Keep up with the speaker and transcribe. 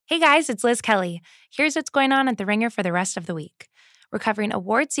Hey guys, it's Liz Kelly. Here's what's going on at The Ringer for the rest of the week. We're covering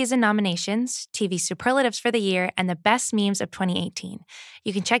award season nominations, TV superlatives for the year, and the best memes of 2018.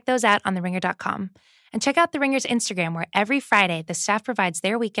 You can check those out on theringer.com. And check out The Ringer's Instagram, where every Friday the staff provides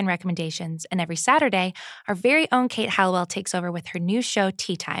their weekend recommendations, and every Saturday our very own Kate Hallowell takes over with her new show,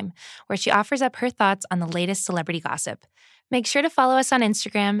 Tea Time, where she offers up her thoughts on the latest celebrity gossip. Make sure to follow us on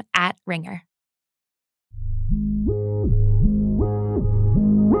Instagram at Ringer.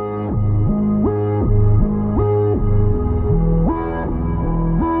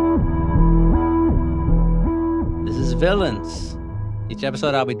 This is Villains. Each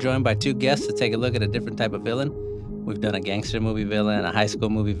episode, I'll be joined by two guests to take a look at a different type of villain. We've done a gangster movie villain, a high school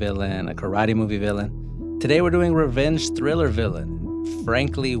movie villain, a karate movie villain. Today, we're doing revenge thriller villain.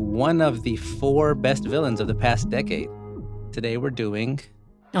 Frankly, one of the 4 best villains of the past decade. Today, we're doing...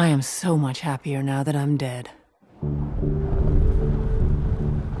 I am so much happier now that I'm dead.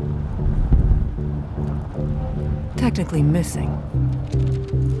 Technically missing.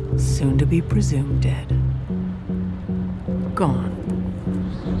 Soon to be presumed dead. Gone.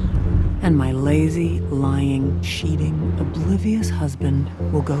 And my lazy, lying, cheating, oblivious husband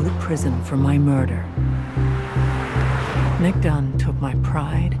will go to prison for my murder. Nick Dunne took my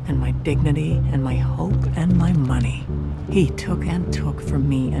pride and my dignity and my hope and my money. He took and took from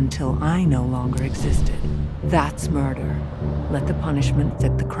me until I no longer existed. That's murder. Let the punishment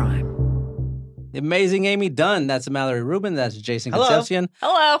fit the crime. The amazing Amy Dunne. That's Mallory Rubin. That's Jason Hello. Concepcion.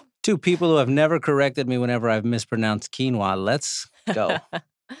 Hello. 2 people who have never corrected me whenever I've mispronounced quinoa. Let's go.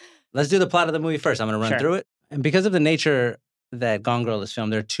 Let's do the plot of the movie first. I'm going to run through it. And because of the nature that Gone Girl is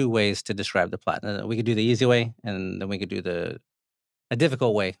filmed, there are 2 ways to describe the plot. We could do the easy way, and then we could do a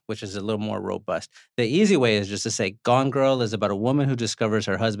difficult way, which is a little more robust. The easy way is just to say Gone Girl is about a woman who discovers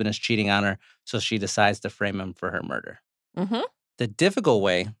her husband is cheating on her, so she decides to frame him for her murder. Mm-hmm. The difficult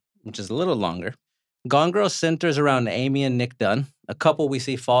way, which is a little longer, Gone Girl centers around Amy and Nick Dunne, a couple we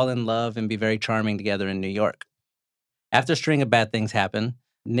see fall in love and be very charming together in New York. After a string of bad things happen,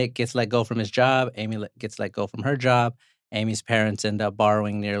 Nick gets let go from his job, Amy gets let go from her job, Amy's parents end up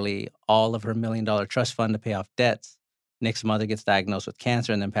borrowing nearly all of her $1 million trust fund to pay off debts. Nick's mother gets diagnosed with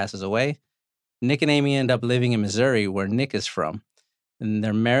cancer and then passes away. Nick and Amy end up living in Missouri, where Nick is from. And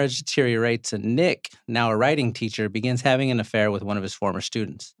their marriage deteriorates, and Nick, now a writing teacher, begins having an affair with one of his former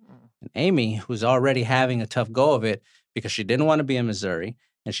students. And Amy, who's already having a tough go of it because she didn't want to be in Missouri,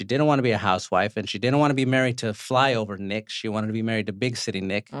 and she didn't want to be a housewife, and she didn't want to be married to flyover Nick. She wanted to be married to big city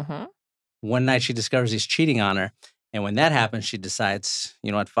Nick. Mm-hmm. One night she discovers he's cheating on her. And when that happens, she decides,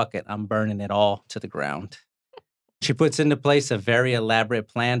 you know what, fuck it. I'm burning it all to the ground. She puts into place a very elaborate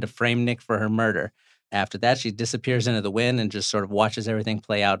plan to frame Nick for her murder. After that, she disappears into the wind and just sort of watches everything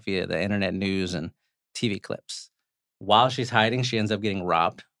play out via the internet news and TV clips. While she's hiding, she ends up getting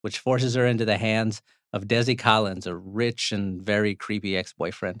robbed, which forces her into the hands of Desi Collins, a rich and very creepy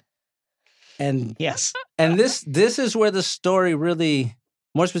ex-boyfriend. And Yes. and this is where the story really,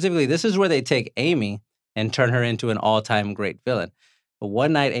 more specifically, this is where they take Amy and turn her into an all-time great villain. But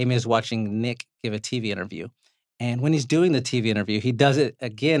one night, Amy is watching Nick give a TV interview. And when he's doing the TV interview, he does it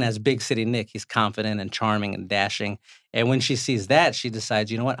again as Big City Nick. He's confident and charming and dashing. And when she sees that, she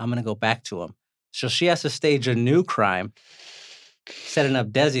decides, you know what, I'm going to go back to him. So she has to stage a new crime, setting up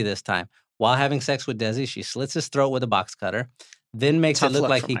Desi this time. While having sex with Desi, she slits his throat with a box cutter, then makes Tough it look look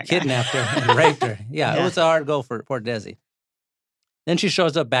like for he my guy. kidnapped her and raped her. Yeah, it was a hard go for poor Desi. Then she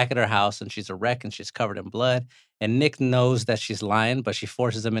shows up back at her house, and she's a wreck, and she's covered in blood. And Nick knows that she's lying, but she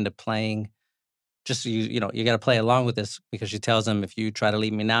forces him into playing. Just, you got to play along with this, because she tells him, if you try to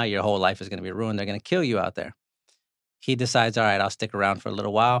leave me now, your whole life is going to be ruined. They're going to kill you out there. He decides, all right, I'll stick around for a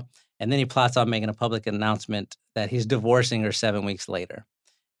little while. And then he plots on making a public announcement that he's divorcing her 7 weeks later.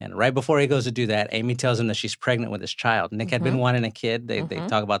 And right before he goes to do that, Amy tells him that she's pregnant with his child. Nick had been wanting a kid. They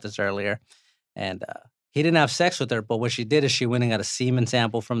talk about this earlier. And he didn't have sex with her, but what she did is she went and got a semen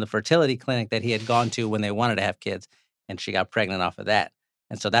sample from the fertility clinic that he had gone to when they wanted to have kids. And she got pregnant off of that.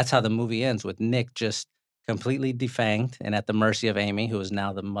 And so that's how the movie ends, with Nick just completely defanged and at the mercy of Amy, who is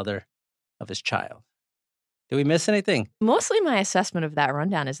now the mother of his child. Did we miss anything? Mostly my assessment of that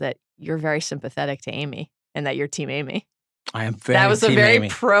rundown is that you're very sympathetic to Amy and that you're Team Amy. I am very That was a Team very Amy.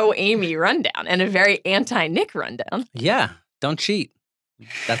 pro-Amy rundown and a very anti-Nick rundown. Yeah, don't cheat.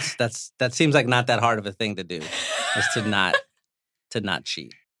 That seems like not that hard of a thing to do, is to not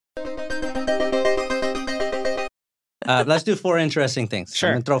cheat. Let's do 4 interesting things. Sure.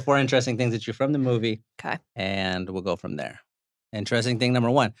 I'm going to throw 4 interesting things at you from the movie. Okay. And we'll go from there. Interesting thing number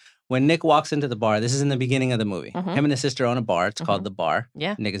 1. when Nick walks into the bar, this is in the beginning of the movie. Mhm. Him and his sister own a bar. It's called Mhm. The Bar.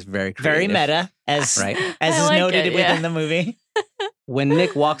 Yeah. Nick is very Very creative. meta, as Right. as I is like noted it, yeah. within the movie. When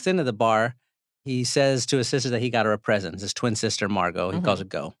Nick walks into the bar, he says to his sister that he got her a present. His twin sister, Margot. He Mhm. calls her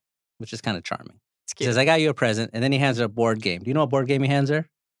Go, which is kind of charming. It's He cute. says, I got you a present. And then he hands her a board game. Do you know what board game he hands her?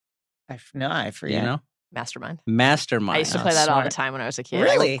 I Do forget. you know? Mastermind. Mastermind. I used to Oh, play that all the smart. time when I was a kid.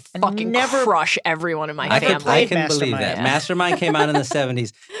 Really? I would I fucking never- crush everyone in my I family. could play I can believe Mastermind. that. Yeah. Mastermind came out in the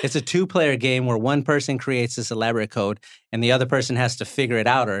 70s. It's a 2-player game where one person creates this elaborate code and the other person has to figure it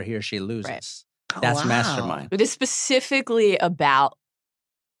out or he or she loses. Right. That's wow. Mastermind. It is specifically about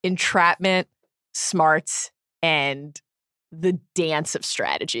entrapment, smarts, and the dance of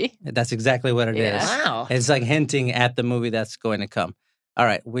strategy. That's exactly what it is. Yeah. Wow. It's like hinting at the movie that's going to come. All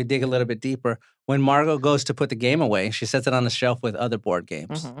right, we dig a little bit deeper. When Margot goes to put the game away, she sets it on the shelf with other board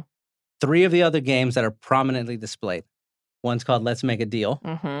games. Mhm. 3 of the other games that are prominently displayed. One's called Let's Make a Deal.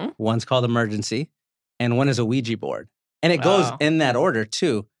 Mhm. One's called Emergency. And one is a Ouija board. And it goes Wow. in that order,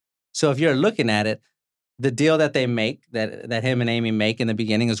 too. So if you're looking at it, the deal that they make, that him and Amy make in the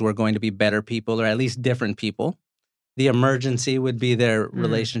beginning is we're going to be better people or at least different people. The emergency would be their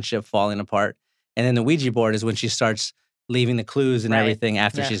relationship falling apart. And then the Ouija board is when she starts leaving the clues and Right. everything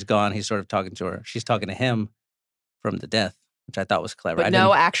after Yeah. she's gone. He's sort of talking to her. She's talking to him from the death, which I thought was clever. But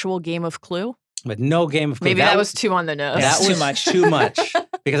no actual game of Clue. but no game of clues. Maybe that was too on the nose. Yeah. that That's too was much. too much.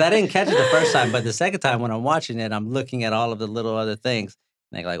 Because I didn't catch it the first time, but the second time when I'm watching it, I'm looking at all of the little other things.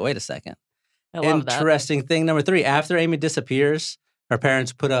 And I'm like, wait a second. I love that. Interesting thing number 3. After Amy disappears, her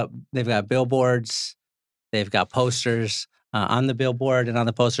parents they've got billboards, they've got posters. On the billboard and on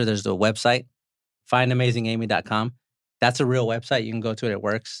the poster, there's the website, findamazingamy.com. That's a real website. You can go to it. It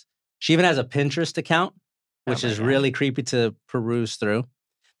works. She even has a Pinterest account, which Oh my is God. really creepy to peruse through.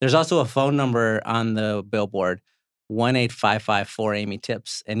 There's also a phone number on the billboard,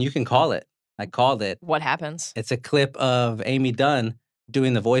 1-855-4-AMY-TIPS, and you can call it. I called it. What happens? It's a clip of Amy Dunne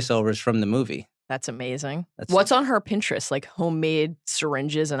doing the voiceovers from the movie. That's amazing. That's- What's on her Pinterest? Like homemade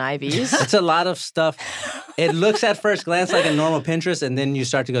syringes and IVs? It's a lot of stuff. It looks at first glance like a normal Pinterest, and then you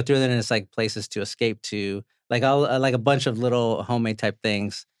start to go through it, and it's like places to escape to, like a bunch of little homemade type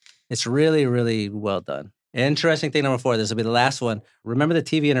things. It's really, really well done. Interesting thing number 4. This will be the last one. Remember the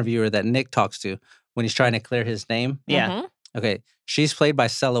TV interviewer that Nick talks to when he's trying to clear his name? Yeah. Mhm. Okay, she's played by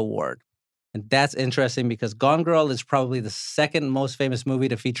Cella Ward. And that's interesting because Gone Girl is probably the second most famous movie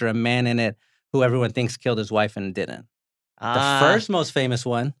to feature a man in it who everyone thinks killed his wife and didn't. The first most famous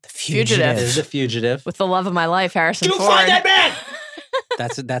one The Fugitive. is The Fugitive. With the love of my life, Harrison You Ford. find that man!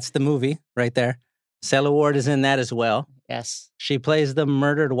 That's the movie right there. Cella Ward is in that as well. Yes. She plays the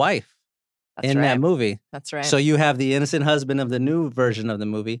murdered wife That's in right. that movie. That's right. So you have the innocent husband of the new version of the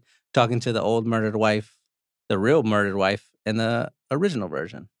movie talking to the old murdered wife, the real murdered wife, in the original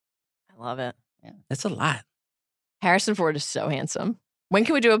version. I love it. It's a lot. Harrison Ford is so handsome. When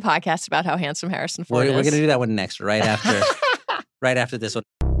can we do a podcast about how handsome Harrison Ford We're is? going to do that one next, right after this one.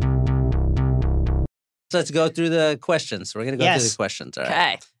 So let's go through the questions. We're going to go through Yes. the questions. All right.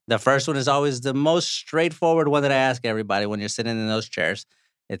 Okay. The first one is always the most straightforward one that I ask everybody when you're sitting in those chairs.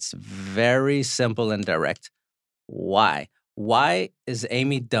 It's very simple and direct. Why? Why is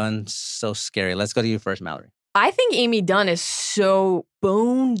Amy Dunne so scary? Let's go to you first, Mallory. I think Amy Dunne is so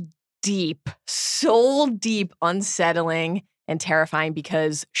bone deep, soul deep, unsettling, and terrifying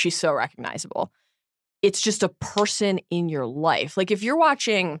because she's so recognizable. It's just a person in your life. Like if you're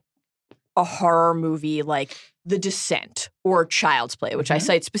watching a horror movie like The Descent or Child's Play, which I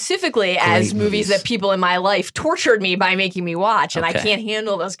cite specifically as movies movies. that people in my life tortured me by making me watch, and I Okay. can't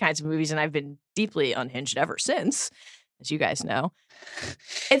handle those kinds of movies, and I've been deeply unhinged ever since, as you guys know.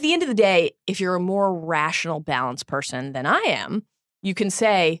 At the end of the day, if you're a more rational, balanced person than I am, you can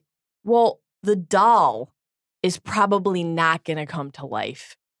say, well, the doll is probably not going to come to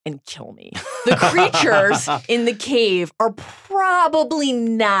life and kill me. The creatures in the cave are probably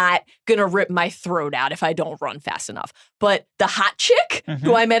not going to rip my throat out if I don't run fast enough. But the hot chick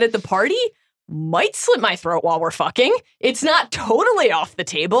who I met at the party might slit my throat while we're fucking. It's not totally off the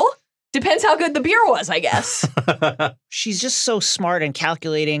table. Depends how good the beer was, I guess. She's just so smart and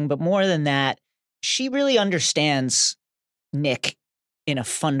calculating, but more than that, she really understands Nick in a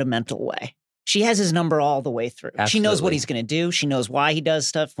fundamental way. She has his number all the way through. She knows what Absolutely. he's going to do. She knows why he does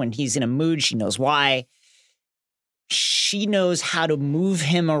stuff. When he's in a mood, she knows why. She knows how to move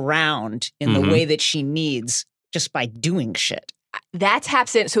him around in the Mhm. way that she needs just by doing shit. That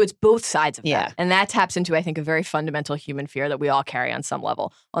taps in. So it's both sides of Yeah. that. And that taps into, I think, a very fundamental human fear that we all carry on some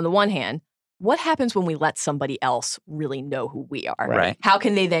level. On the one hand, what happens when we let somebody else really know who we are? Right. How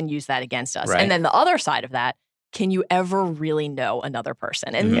can they then use that against us? Right. And then the other side of that, can you ever really know another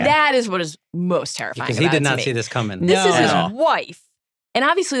person? And that is what is most terrifying. Because he did not me. see this coming. This is his No. wife. And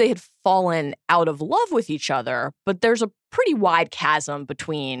obviously they had fallen out of love with each other, but there's a pretty wide chasm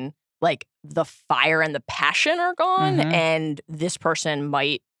between like the fire and the passion are gone, and this person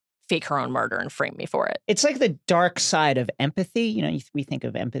might fake her own murder and frame me for it. It's like the dark side of empathy. You know, we think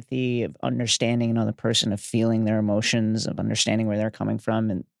of empathy, of understanding another person, of feeling their emotions, of understanding where they're coming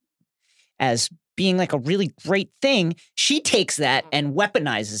from, and as being like a really great thing. She takes that and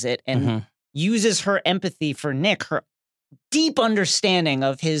weaponizes it and uses her empathy for Nick, her deep understanding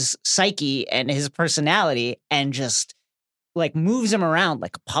of his psyche and his personality, and just like moves him around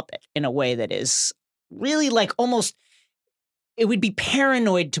like a puppet in a way that is really like almost, it would be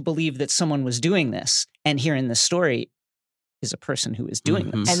paranoid to believe that someone was doing this. And here in this story is a person who is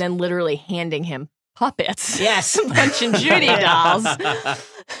doing this. And then literally handing him puppets. Yes. Punch and Judy dolls.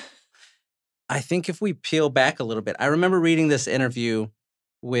 I think if we peel back a little bit, I remember reading this interview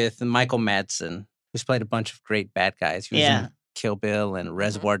with Michael Madsen, who's played a bunch of great bad guys. He was in Kill Bill and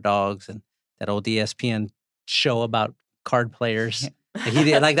Reservoir Dogs and that old ESPN show about card players. He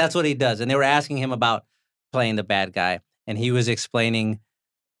did, like, that's what he does. And they were asking him about playing the bad guy. And he was explaining,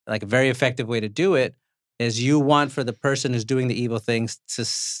 like, a very effective way to do it is you want for the person who's doing the evil things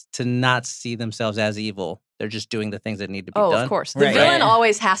to not see themselves as evil. They're just doing the things that need to be done. Oh, of course. The villain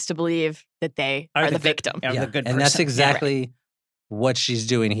always has to believe that they are the victim. The good person. And that's exactly what she's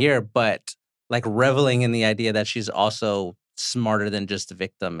doing here, but like reveling in the idea that she's also smarter than just the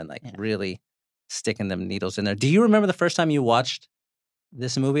victim and like really sticking them needles in there. Do you remember the first time you watched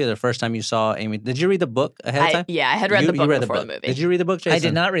this movie or the first time you saw Amy? Did you read the book ahead of time? Yeah, I had read the book before the movie. Did you read the book, Jason? I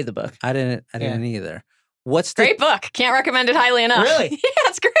did not read the book. I didn't either. What's great book. Can't recommend it highly enough. Really? Yeah,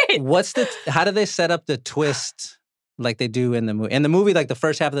 it's great. How do they set up the twist like they do in the movie? In the movie, like the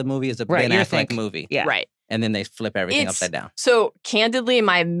first half of the movie is a Ben Affleck movie. Yeah. Right. And then they flip everything upside down. So candidly,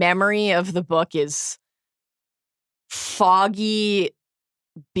 my memory of the book is foggy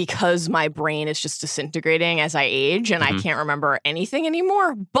because my brain is just disintegrating as I age and I can't remember anything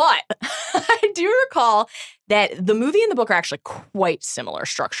anymore. But I do recall that the movie and the book are actually quite similar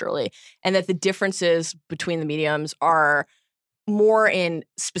structurally, and that the differences between the mediums are more in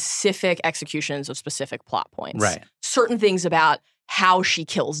specific executions of specific plot points. Right. Certain things about how she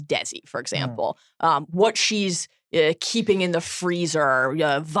kills Desi, for example, what she's keeping in the freezer,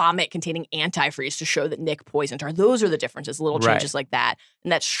 vomit containing antifreeze to show that Nick poisoned her. Those are the differences, little changes like that.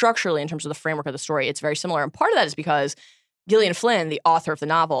 And that structurally, in terms of the framework of the story, it's very similar. And part of that is because Gillian Flynn, the author of the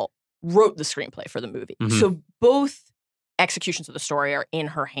novel, wrote the screenplay for the movie. So both executions of the story are in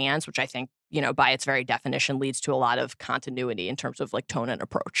her hands, which I think, by its very definition, leads to a lot of continuity in terms of like tone and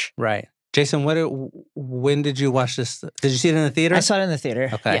approach. Right. Jason, when did you watch this? Did you see it in the theater? I saw it in the theater.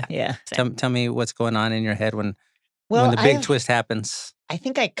 Okay. Yeah. Tell me what's going on in your head when the big twist happens. I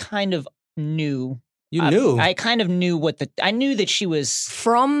think I kind of knew. You knew? I kind of knew I knew that she was...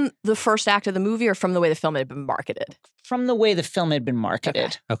 From the first act of the movie or from the way the film had been marketed? From the way the film had been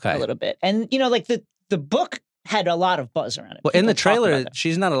marketed. Okay. A little bit. And, like the book had a lot of buzz around it. Well, in the trailer,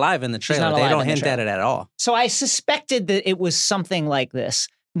 she's not alive in the trailer. They don't hint at it at all. So I suspected that it was something like this.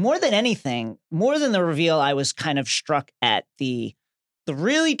 More than anything, more than the reveal, I was kind of struck at the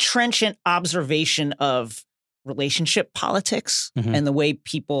really trenchant observation of relationship politics and the way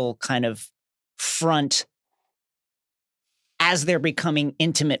people kind of front as they're becoming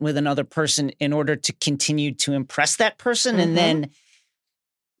intimate with another person in order to continue to impress that person. And then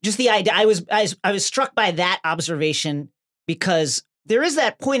just the idea, I was struck by that observation because there is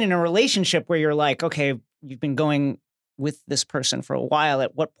that point in a relationship where you're like, okay, you've been going with this person for a while.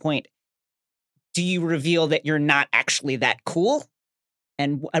 At what point do you reveal that you're not actually that cool?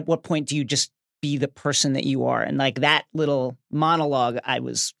 And at what point do you just be the person that you are? And like that little monologue, I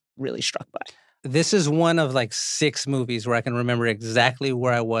was really struck by. This is one of like 6 movies where I can remember exactly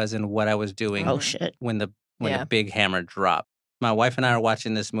where I was and what I was doing. Oh shit! When the big hammer dropped. My wife and I are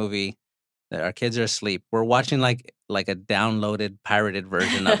watching this movie. Our kids are asleep. We're watching like a downloaded, pirated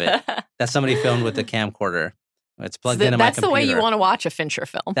version of it that somebody filmed with a camcorder. It's plugged into my computer. That's the way you want to watch a Fincher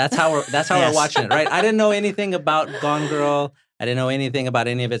film. That's how we're watching it, right? I didn't know anything about Gone Girl. I didn't know anything about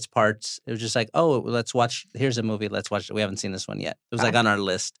any of its parts. It was just like, oh, let's watch. Here's a movie. Let's watch it. We haven't seen this one yet. It was like on our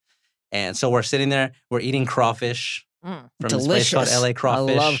list. And so we're sitting there. We're eating crawfish from this place called LA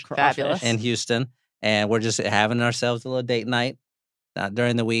Crawfish. I love crawfish. Fabulous. In Houston. And we're just having ourselves a little date night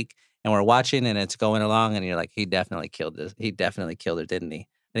during the week. And we're watching and it's going along. And you're like, he definitely killed this. He definitely killed her, didn't he?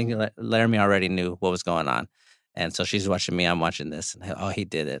 I think Laramie already knew what was going on. And so she's watching me, I'm watching this. And oh, he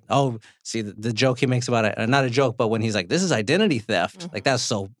did it. Oh, see the joke he makes about it. Not a joke, but when he's like, this is identity theft. Like that's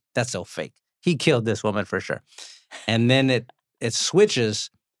so fake. he killed this woman for sure. And then it switches,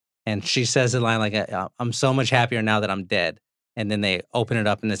 and she says the line like, I'm so much happier now that I'm dead. And then they open it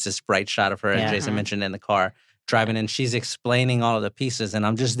up, and it's this bright shot of her, as Jason mentioned, in the car driving, and she's explaining all of the pieces, and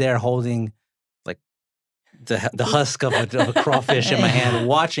I'm just there holding like the husk of a crawfish in my hand,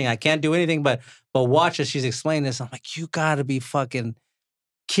 watching. I can't do anything but watch as she's explaining this. I'm like, you gotta be fucking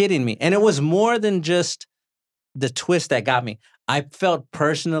kidding me. And it was more than just the twist that got me. I felt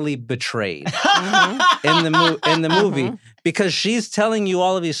personally betrayed in the movie because she's telling you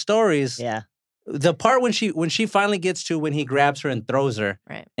all of these stories. Yeah. The part when she finally gets to when he grabs her and throws her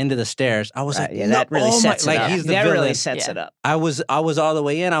into the stairs, I was like, yeah, that really sets it up. He's the that villain. really sets it up. I was all the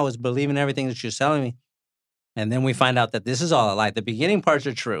way in. I was believing everything that she was telling me, and then we find out that this is all a lie. The beginning parts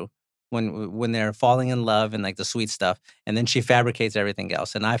are true when they're falling in love and like the sweet stuff, and then she fabricates everything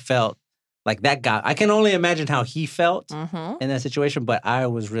else. And I felt like that guy. I can only imagine how he felt in that situation, but I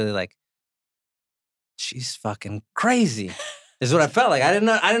was really like, she's fucking crazy. Is what I felt like. I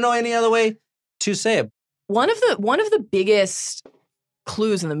didn't know any other way to say it. One of the biggest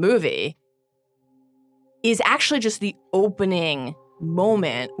clues in the movie is actually just the opening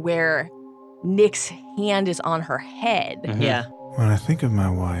moment where Nick's hand is on her head. Yeah. When I think of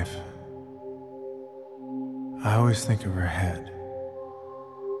my wife, I always think of her head.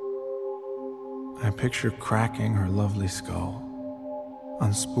 I picture cracking her lovely skull,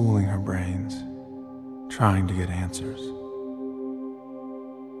 unspooling her brains, trying to get answers.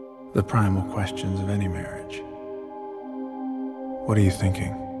 The primal questions of any marriage. What are you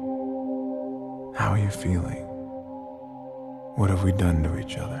thinking? How are you feeling? What have we done to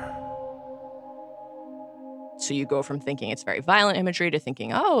each other? So you go from thinking it's very violent imagery to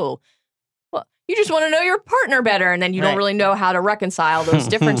thinking, oh, well, you just want to know your partner better. And then you don't really know how to reconcile those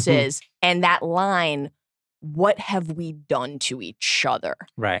differences. And that line, what have we done to each other?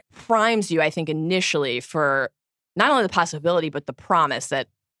 Right. Primes you, I think, initially for not only the possibility, but the promise that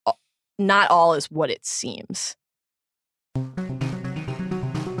not all is what it seems.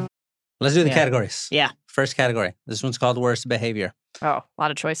 Let's do the categories. Yeah. First category. This one's called worst behavior. Oh, a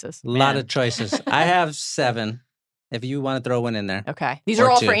lot of choices. A lot of choices. I have 7. If you want to throw one in there. Okay. These are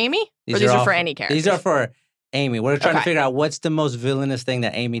all 2. for Amy? Or these are for any character? These are for Amy. We're trying to figure out what's the most villainous thing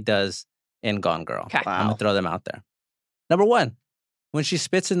that Amy does in Gone Girl. Okay. I'm going to throw them out there. Number 1, when she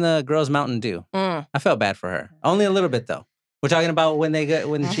spits in the girl's Mountain Dew. I felt bad for her. Only a little bit, though. We're talking about when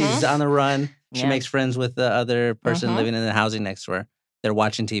she's on the run. She makes friends with the other person living in the housing next to her. They're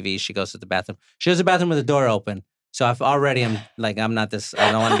watching TV. She goes to the bathroom. She goes to the bathroom with the door open. So I'm not this.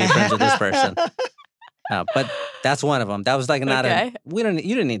 I don't want to be friends with this person. But that's one of them. That was like not you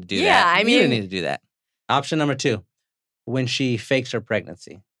didn't need to do that. Yeah, I mean, you didn't need to do that. Option number 2, when she fakes her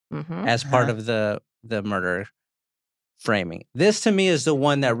pregnancy as part of the murder framing. This to me is the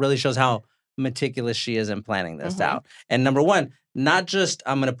one that really shows how meticulous she is in planning this out. And number 1, not just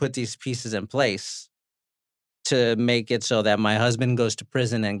I'm going to put these pieces in place to make it so that my husband goes to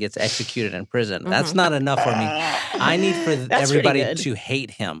prison and gets executed in prison. That's not enough for me. I need for everybody to hate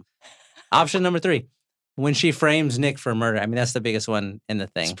him. Option number 3, when she frames Nick for murder. I mean, that's the biggest one in the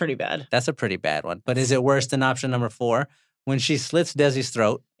thing. It's pretty bad. That's a pretty bad one. But is it worse than option number 4? When she slits Desi's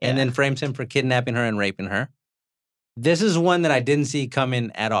throat and then frames him for kidnapping her and raping her. This is one that I didn't see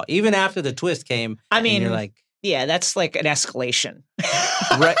coming at all. Even after the twist came, I mean, you're like, yeah, that's like an escalation.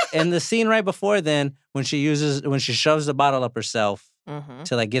 Right. And the scene right before then, when she shoves the bottle up herself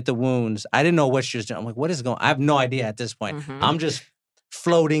to like get the wounds, I didn't know what she was doing. I'm like, what is going on? I have no idea at this point. I'm just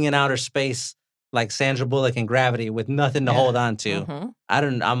floating in outer space like Sandra Bullock in Gravity with nothing to hold on to.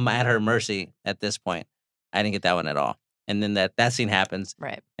 I'm at her mercy at this point. I didn't get that one at all. And then that scene happens.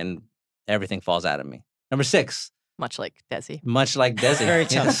 Right. And everything falls out of me. Number 6. Much like Desi. Very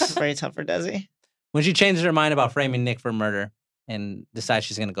tough. Very tough for Desi. When she changes her mind about framing Nick for murder and decides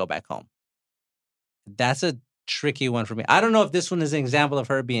she's going to go back home. That's a tricky one for me. I don't know if this one is an example of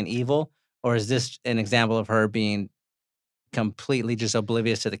her being evil, or is this an example of her being completely just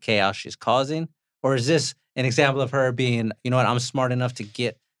oblivious to the chaos she's causing? Or is this an example of her being, you know what, I'm smart enough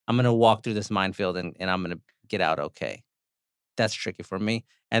I'm going to walk through this minefield and I'm going to get out okay. That's tricky for me.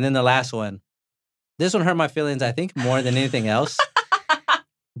 And then the last one, this one hurt my feelings, I think, more than anything else.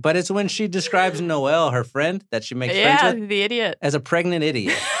 But it's when she describes Noelle, her friend that she makes friends with, the idiot, as a pregnant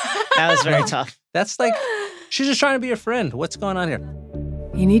idiot. That was very tough. That's like, she's just trying to be a friend. What's going on here?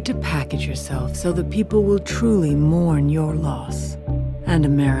 You need to package yourself so that people will truly mourn your loss. And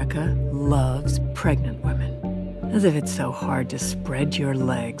America loves pregnant women. As if it's so hard to spread your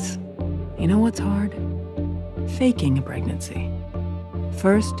legs. You know what's hard? Faking a pregnancy.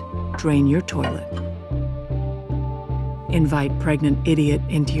 First, drain your toilet. Invite pregnant idiot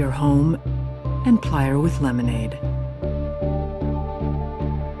into your home and ply her with lemonade.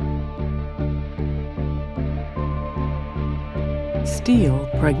 Steal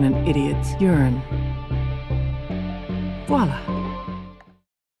pregnant idiot's urine. Voila.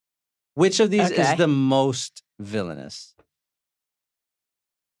 Which of these Okay. is the most villainous?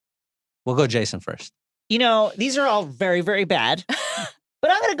 We'll go Jason first. You know, these are all very, very bad.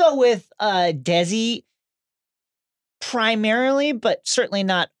 But I'm going to go with Desi primarily, but certainly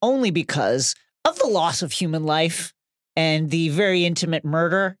not only because of the loss of human life and the very intimate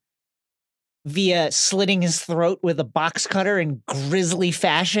murder via slitting his throat with a box cutter in grisly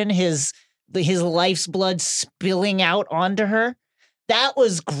fashion, his life's blood spilling out onto her. That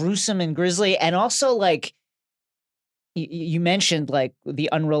was gruesome and grisly. And also, like, you mentioned, like,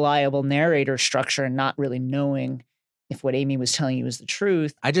 the unreliable narrator structure and not really knowing if what Amy was telling you was the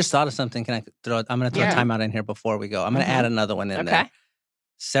truth. I just thought of something. I'm going to throw a timeout in here before we go. I'm going to add another one in there.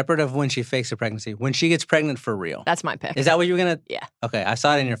 Separate of when she fakes a pregnancy. When she gets pregnant for real. That's my pick. Is that what you were going to? Yeah. Okay, I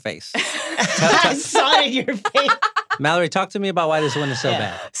saw it in your face. I saw it in your face. Mallory, talk to me about why this one is so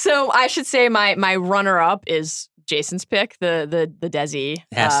bad. So I should say my runner-up is Jason's pick, the Desi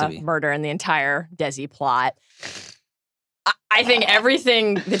It has to be. murder and the entire Desi plot. I think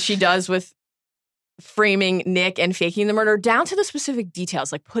everything that she does with framing Nick and faking the murder, down to the specific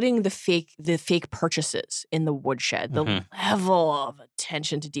details, like putting the fake purchases in the woodshed, the level of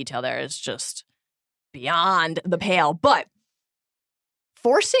attention to detail there is just beyond the pale. But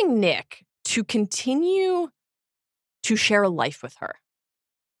forcing Nick to continue to share a life with her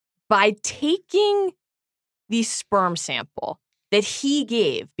by taking the sperm sample that he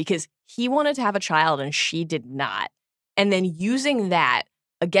gave because he wanted to have a child and she did not, and then using that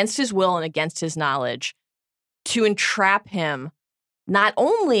against his will and against his knowledge to entrap him, not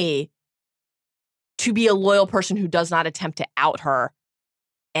only to be a loyal person who does not attempt to out her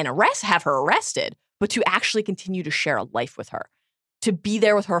and have her arrested, but to actually continue to share a life with her, to be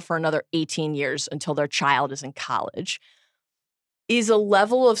there with her for another 18 years until their child is in college, is a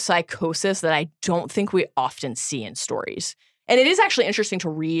level of psychosis that I don't think we often see in stories. And it is actually interesting to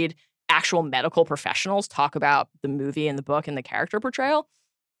read actual medical professionals talk about the movie and the book and the character portrayal.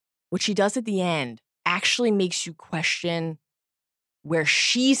 What she does at the end actually makes you question where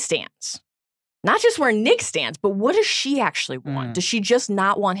she stands. Not just where Nick stands, but what does she actually want? Does she just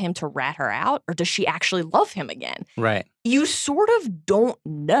not want him to rat her out, or does she actually love him again? Right. You sort of don't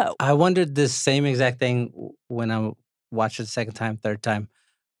know. I wondered this same exact thing when I watched it the second time, third time,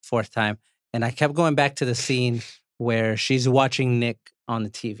 fourth time. And I kept going back to the scene where she's watching Nick on the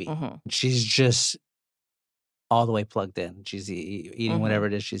TV. She's just all the way plugged in. She's eating whatever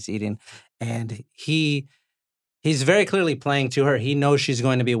it is she's eating. And he's very clearly playing to her. He knows she's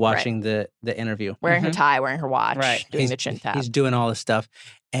going to be watching the interview. Wearing her tie, wearing her watch, doing He's- the chin tap. He's doing all this stuff.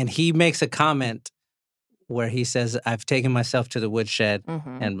 And he makes a comment where he says, I've taken myself to the woodshed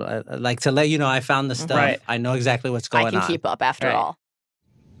and like to let you know I found the stuff. Right. I know exactly what's going on. I can keep up after all.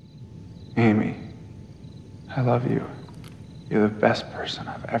 Amy, I love you. You're the best person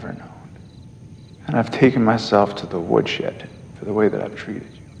I've ever known. And I've taken myself to the woodshed for the way that I've treated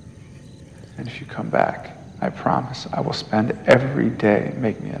you. And if you come back, I promise I will spend every day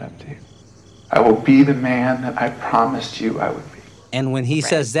making it up to you. I will be the man that I promised you I would be. And when he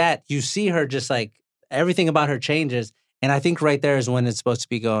says that, you see her just like, everything about her changes. And I think right there is when it's supposed to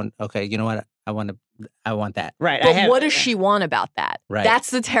be going, okay, you know what? I want that. Right. But what does she want about that? Right. That's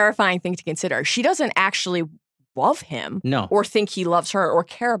the terrifying thing to consider. She doesn't actually love him No. or think he loves her or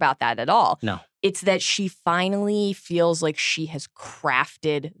care about that at all. No. It's that she finally feels like she has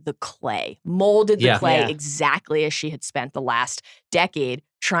crafted the clay, molded the clay exactly as she had spent the last decade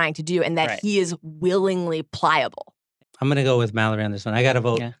trying to do, and that he is willingly pliable. I'm going to go with Mallory on this one. I got to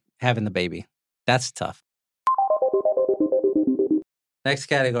vote having the baby. That's tough. Next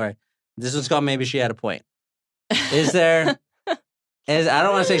category. This one's called Maybe She Had a Point. Is there, I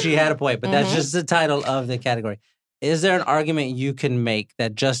don't want to say she had a point, but that's just the title of the category. Is there an argument you can make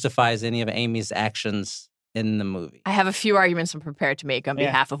that justifies any of Amy's actions in the movie? I have a few arguments I'm prepared to make on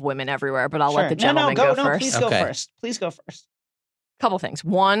behalf of women everywhere, but I'll let the No, gentleman go no, first. please go first. Please go first. Couple things.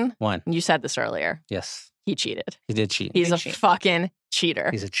 One, One. you said this earlier. Yes. He cheated. He did cheat. He's a fucking cheater.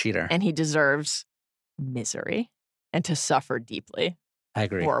 He's a cheater. And he deserves misery and to suffer deeply I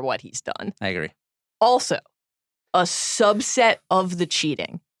agree. for what he's done. I agree. Also, a subset of the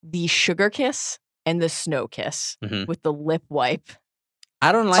cheating, the sugar kiss and the snow kiss with the lip wipe.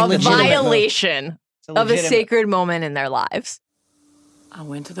 I don't like a violation of a sacred moment in their lives. I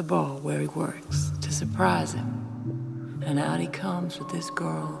went to the bar where he works to surprise him. And out he comes with this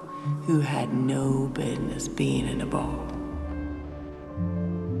girl who had no business being in the bar.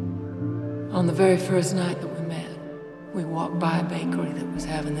 On the very first night that we met, we walked by a bakery that was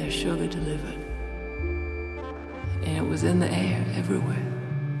having their sugar delivered. And it was in the air everywhere.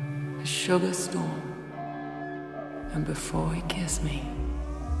 A sugar storm. And before he kissed me,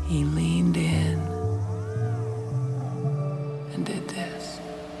 he leaned in and did this.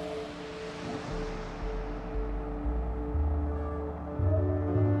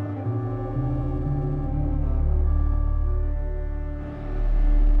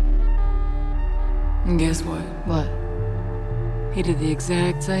 And guess what? What? He did the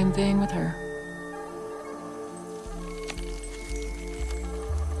exact same thing with her.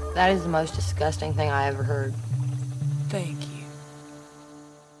 That is the most disgusting thing I ever heard. Thank you.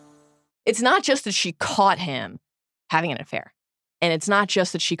 It's not just that she caught him having an affair. And it's not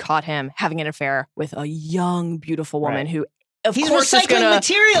just that she caught him having an affair with a young, beautiful woman who, of He's course, is going recycling to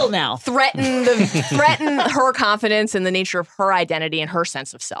material now. threaten her confidence and the nature of her identity and her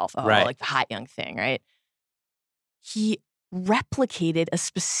sense of self. Oh, Right. like the hot young thing, right? He replicated a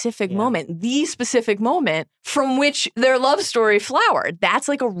specific moment, the specific moment from which their love story flowered. That's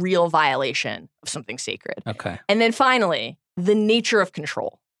like a real violation of something sacred. Okay. And then finally, the nature of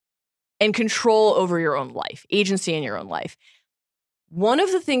control and control over your own life, agency in your own life. One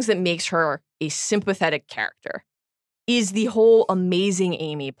of the things that makes her a sympathetic character is the whole Amazing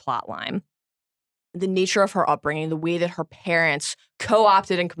Amy plotline. The nature of her upbringing, the way that her parents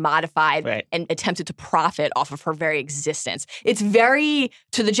co-opted and commodified and attempted to profit off of her very existence. It's very,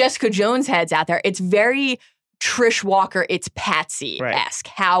 to the Jessica Jones heads out there, it's very Trish Walker, it's Patsy-esque.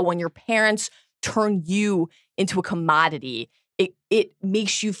 How when your parents turn you into a commodity, it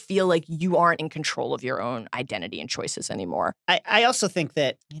makes you feel like you aren't in control of your own identity and choices anymore. I also think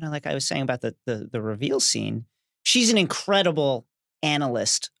that, like I was saying about the reveal scene, she's an incredible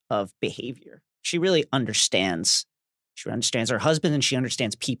analyst of behavior. She really understands. She understands her husband and she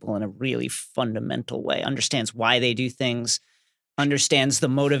understands people in a really fundamental way, understands why they do things, understands the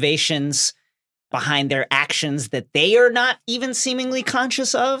motivations behind their actions that they are not even seemingly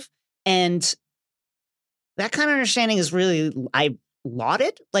conscious of. And that kind of understanding is really, I laud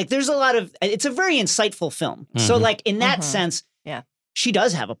it. Like there's a lot of, it's a very insightful film. Mm-hmm. So like in that sense, she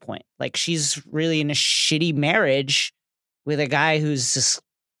does have a point. Like she's really in a shitty marriage with a guy who's just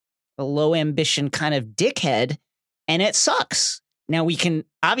a low ambition kind of dickhead, and it sucks. Now we can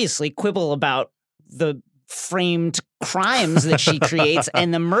obviously quibble about the framed crimes that she creates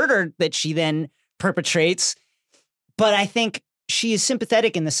and the murder that she then perpetrates, but I think she is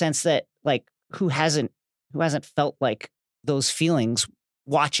sympathetic in the sense that like who hasn't felt like those feelings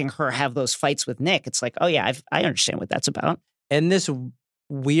watching her have those fights with Nick. It's like, oh yeah, I understand what that's about. In this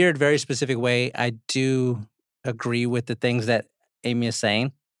weird, very specific way, I do agree with the things that Amy is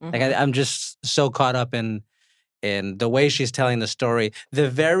saying. Mm-hmm. Like I'm just so caught up in the way she's telling the story, the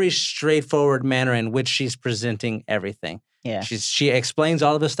very straightforward manner in which she's presenting everything. Yeah, she explains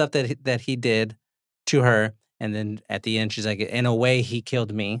all of the stuff that he did to her, and then at the end she's like, in a way, he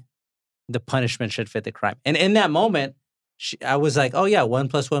killed me. The punishment should fit the crime. And in that moment, I was like, oh yeah, 1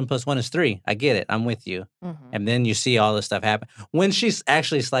 + 1 + 1 is 3. I get it. I'm with you. Mm-hmm. And then you see all this stuff happen when she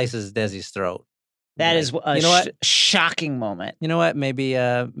actually slices Desi's throat. That is a shocking moment. You know what? Maybe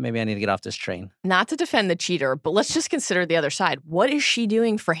I need to get off this train. Not to defend the cheater, but let's just consider the other side. What is she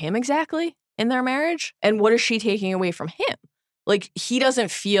doing for him exactly in their marriage? And what is she taking away from him? Like, he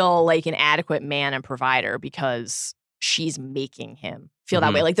doesn't feel like an adequate man and provider because she's making him feel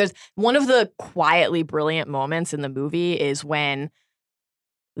that way. Like, there's one of the quietly brilliant moments in the movie is when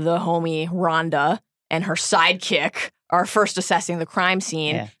the homie Rhonda and her sidekick are first assessing the crime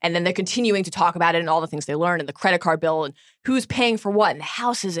scene, and then they're continuing to talk about it and all the things they learned and the credit card bill and who's paying for what and the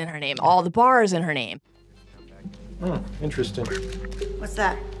house is in her name, all the bars in her name. Interesting. What's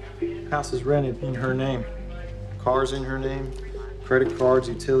that? House is rented in her name. Cars in her name. Credit cards,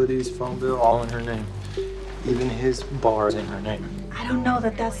 utilities, phone bill, all in her name. Even his bar is in her name. I don't know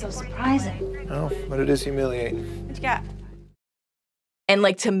that that's so surprising. No, but it is humiliating. What you got? And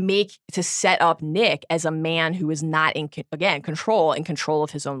like to set up Nick as a man who is not in control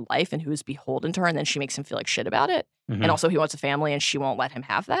of his own life and who is beholden to her, and then she makes him feel like shit about it. Mm-hmm. And also he wants a family and she won't let him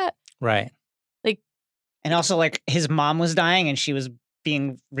have that. Right. Like, and also like his mom was dying and she was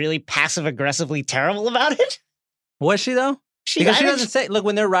being really passive aggressively terrible about it. Was she though? Because she doesn't say. Look,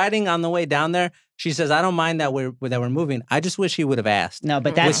 when they're riding on the way down there, she says, "I don't mind that we're moving. I just wish he would have asked." No,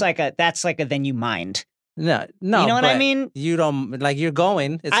 but that's like a then you mind. No. You know what I mean? You don't like. You're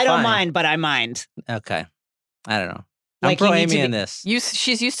going. It's I don't fine. mind, but I mind. Okay, I don't know. Like, I'm pro Amy in this.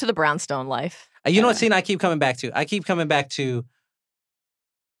 She's used to the brownstone life. You know what scene I keep coming back to? I keep coming back to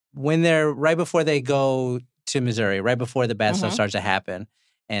when they're right before they go to Missouri, right before the bad stuff starts to happen,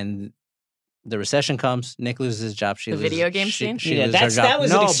 and The recession comes. Nick loses his job. She The loses, video game she, scene? She Yeah, loses her job. that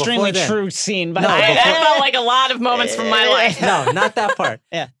was No, an extremely before then. true scene. By No, the way. That felt like a lot of moments from my life. No, not that part.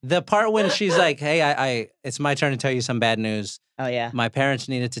 Yeah. The part when she's like, "Hey, I it's my turn to tell you some bad news. Oh yeah. My parents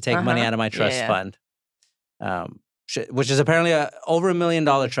needed to take money out of my trust Yeah. fund, which is apparently over $1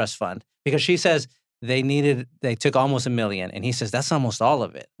 million trust fund, because she says they took almost $1 million, and he says that's almost all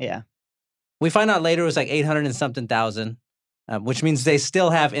of it. Yeah. We find out later it was like 800 and something thousand, which means they still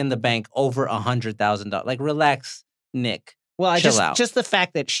have in the bank over $100,000. Like, relax, Nick. Well, Chill out. just the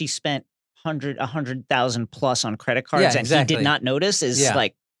fact that she spent 100,000 plus on credit cards and exactly. he did not notice is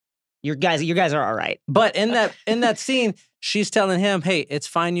like, you guys are all right. But in that scene, she's telling him, "Hey, it's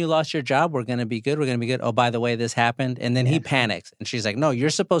fine. You lost your job. We're gonna be good. We're gonna be good. Oh, by the way, this happened." And then he panics, and she's like, "No, you're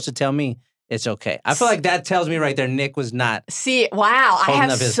supposed to tell me it's okay." I feel like that tells me right there, Nick was not. See, wow,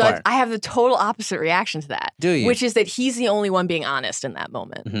 Holding up his part. I have the total opposite reaction to that. Do you? Which is that he's the only one being honest in that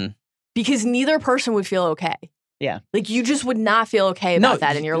moment. Mm-hmm. Because neither person would feel okay. Yeah. Like, you just would not feel okay about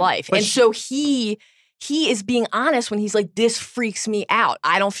that in your life. And so he is being honest when he's like, this freaks me out.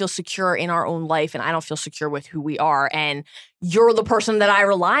 I don't feel secure in our own life, and I don't feel secure with who we are. And you're the person that I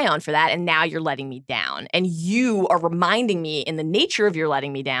rely on for that. And now you're letting me down. And you are reminding me, in the nature of your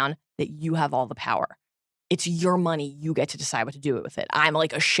letting me down, that you have all the power. It's your money. You get to decide what to do with it. I'm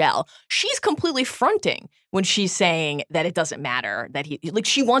like a shell. She's completely fronting when she's saying that it doesn't matter, that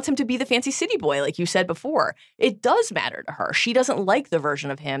she wants him to be the fancy city boy, like you said before. It does matter to her. She doesn't like the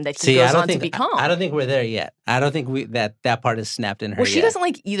version of him that he goes on to become. I don't think we're there yet. I don't think that part is snapped in her. Well, she yet. doesn't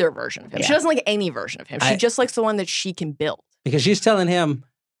like either version of him. Yeah. She doesn't like any version of him. She just likes the one that she can build. Because she's telling him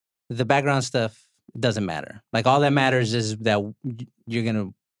the background stuff doesn't matter. Like, all that matters is that you're gonna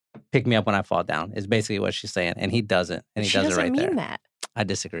pick me up when I fall down, is basically what she's saying. And he doesn't. And he does it right there. She doesn't mean that. I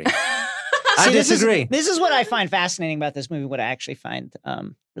disagree. See, I disagree. This is what I find fascinating about this movie. What I actually find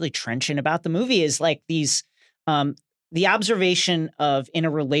really trenchant about the movie is like these, the observation of, in a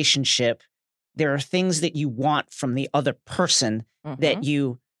relationship, there are things that you want from the other person that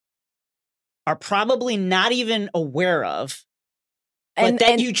you are probably not even aware of, but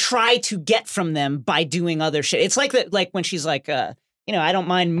that you try to get from them by doing other shit. It's like that, like when she's like, I don't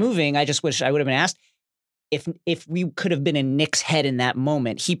mind moving. I just wish I would have been asked. If we could have been in Nick's head in that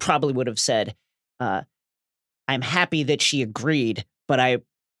moment, he probably would have said, I'm happy that she agreed, but I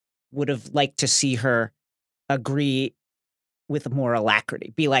would have liked to see her agree with more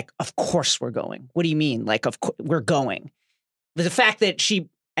alacrity. Be like, of course we're going. What do you mean? Like, of course we're going. The fact that she,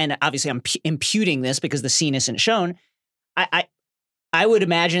 and obviously I'm imputing this because the scene isn't shown, I would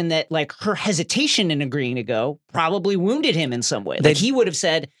imagine that like her hesitation in agreeing to go probably wounded him in some way. Like he would have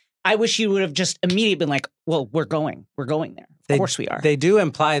said, I wish you would have just immediately been like, well, we're going there. Of course we are. They do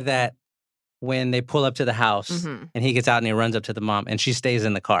imply that when they pull up to the house and he gets out and he runs up to the mom and she stays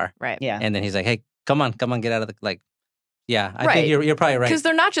in the car. Right. Yeah. And then he's like, hey, come on, get out of the, like, yeah, I think you're probably right. Because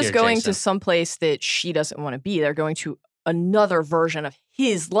they're not just here, going Jason. to some place that she doesn't want to be. They're going to another version of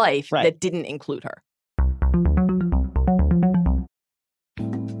his life that didn't include her.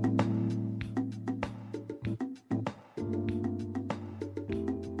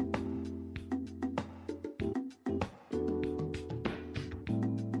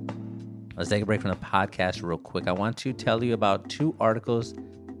 Let's take a break from the podcast real quick. I want to tell you about 2 articles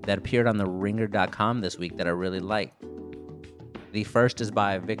that appeared on theringer.com this week that I really liked. The first is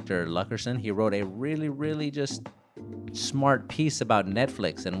by Victor Luckerson. He wrote a really, really just smart piece about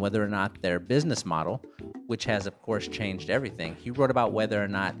Netflix and whether or not their business model, which has, of course, changed everything. He wrote about whether or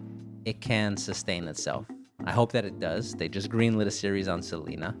not it can sustain itself. I hope that it does. They just greenlit a series on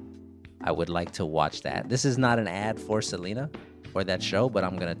Selena. I would like to watch that. This is not an ad for Selena or that show, but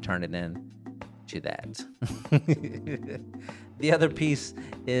I'm going to turn it in to that. The other piece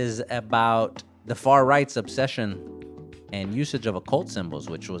is about the far right's obsession and usage of occult symbols,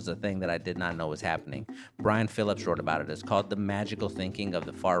 which was a thing that I did not know was happening. Brian Phillips wrote about it. It's called The Magical Thinking of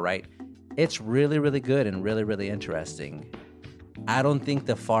the Far Right. It's really, really good and really, really interesting. I don't think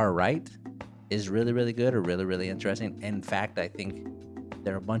the far right is really, really good or really, really interesting. In fact, I think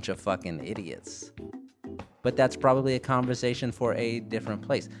they're a bunch of fucking idiots. But that's probably a conversation for a different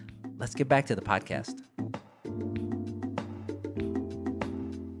place. Let's get back to the podcast.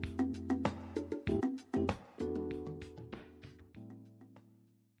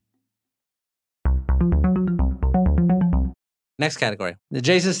 Next category. The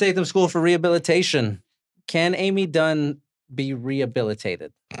Jason Statham School for Rehabilitation. Can Amy Dunne be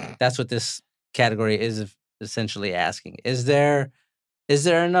rehabilitated? That's what this category is essentially asking. Is there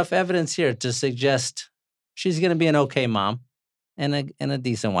enough evidence here to suggest she's going to be an okay mom and a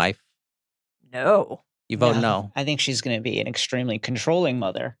decent wife? No. You vote no. I think she's going to be an extremely controlling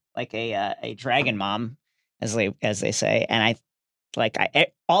mother. like a dragon mom, as they say. And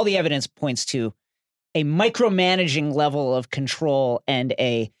all the evidence points to a micromanaging level of control and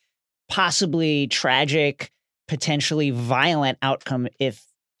a possibly tragic, potentially violent outcome if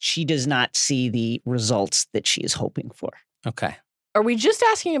she does not see the results that she is hoping for. Okay. Are we just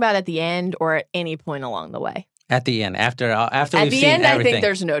asking about at the end or at any point along the way? At the end, after at we've the seen end, everything. I think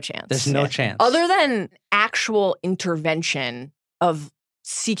there's no chance. There's no chance. Other than actual intervention of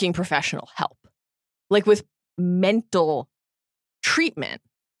seeking professional help. Like with mental treatment,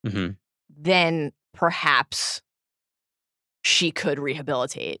 then perhaps she could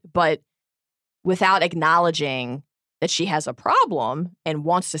rehabilitate. But without acknowledging that she has a problem and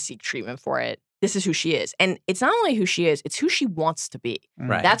wants to seek treatment for it, this is who she is. And it's not only who she is, it's who she wants to be.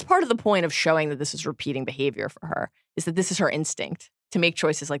 Right. That's part of the point of showing that this is repeating behavior for her, is that this is her instinct to make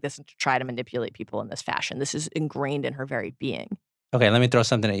choices like this and to try to manipulate people in this fashion. This is ingrained in her very being. Okay, let me throw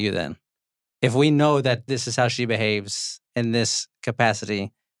something at you then. If we know that this is how she behaves in this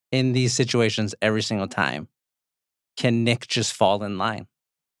capacity, in these situations every single time, can Nick just fall in line?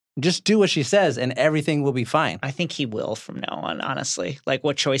 Just do what she says and everything will be fine. I think he will from now on, honestly. Like,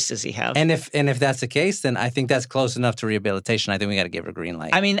 what choice does he have? And if that's the case, then I think that's close enough to rehabilitation. I think we got to give her a green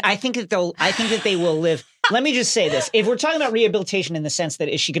light. I mean, I think that they will live. Let me just say this. If we're talking about rehabilitation in the sense that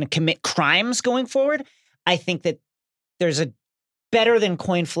is she going to commit crimes going forward, I think that there's a better than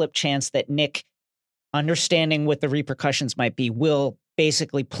coin flip chance that Nick, understanding what the repercussions might be, will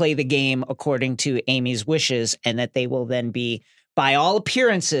basically play the game according to Amy's wishes, and that they will then be, by all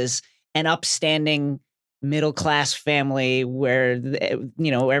appearances, an upstanding middle-class family where,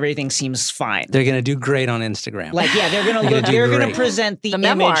 everything seems fine. They're going to do great on Instagram. Like, yeah, they're going to present the image.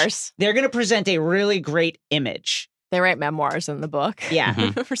 memoirs. They're going to present a really great image. They write memoirs in the book.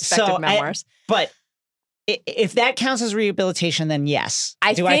 Yeah. Respective memoirs. But if that counts as rehabilitation, then yes.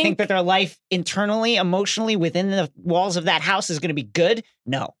 I think that their life internally, emotionally, within the walls of that house is going to be good?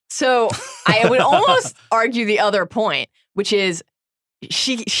 No. So I would almost argue the other point, which is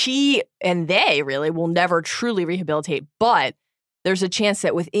she and they really will never truly rehabilitate, but there's a chance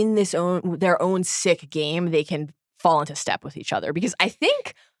that within their own sick game, they can fall into step with each other. Because I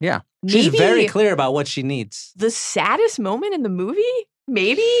think she's very clear about what she needs. The saddest moment in the movie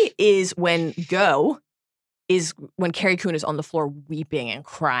maybe is when Carrie Coon is on the floor weeping and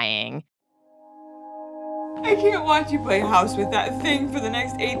crying. I can't watch you play house with that thing for the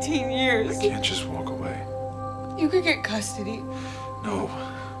next 18 years. I can't just walk away. You could get custody. No,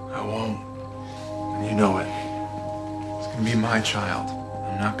 I won't. And you know it. It's gonna be my child.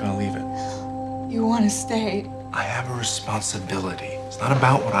 I'm not gonna leave it. You want to stay. I have a responsibility. It's not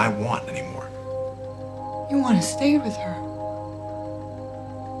about what I want anymore. You want to stay with her.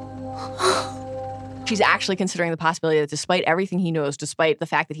 She's actually considering the possibility that despite everything he knows, despite the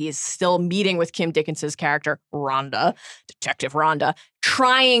fact that he is still meeting with Kim Dickinson's character, Rhonda, Detective Rhonda,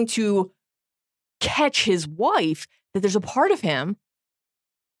 trying to catch his wife, that there's a part of him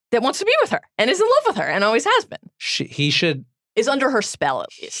that wants to be with her and is in love with her and always has been. He should... Is under her spell, at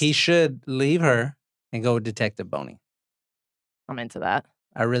least. He should leave her and go with Detective Boney. I'm into that.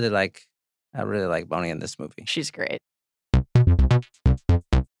 I really like Boney in this movie. She's great.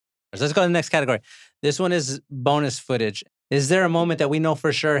 Let's go to the next category. This one is bonus footage. Is there a moment that we know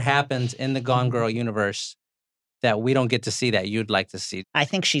for sure happened in the Gone Girl universe that we don't get to see that you'd like to see? I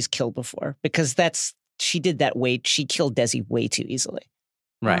think she's killed before because she did that she killed Desi way too easily.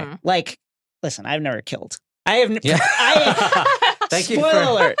 Right. Mm-hmm. Like, listen, I've never killed. I have. Yeah. Thank you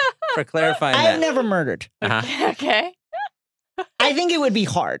for clarifying that. I've never murdered. Uh-huh. Okay. I think it would be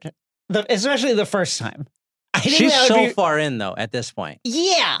hard, especially the first time. She's so far in, though, at this point.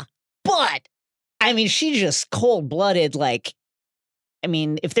 Yeah, but, I mean, she's just cold-blooded,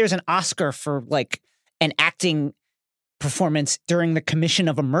 if there's an Oscar for, an acting performance during the commission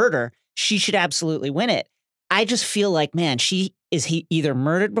of a murder, she should absolutely win it. I just feel like, man, he either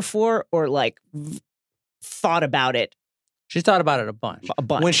murdered before or, thought about it. She thought about it a bunch.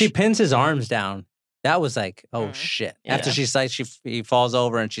 When she pins his arms down, that was like, oh, shit. Yeah. After he falls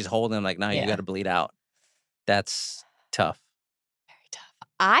over and she's holding him, now you got to bleed out. That's tough. Very tough.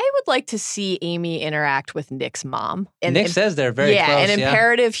 I would like to see Amy interact with Nick's mom. And Nick says they're very close. An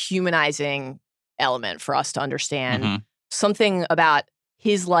imperative humanizing element for us to understand something about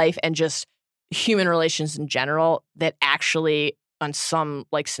his life and just human relations in general that actually, on some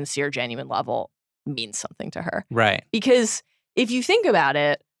sincere, genuine level, means something to her. Right. Because if you think about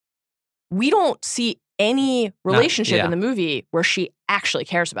it, we don't see any relationship in the movie where she actually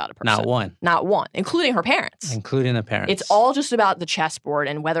cares about a person. Not one, including her parents. Including the parents. It's all just about the chessboard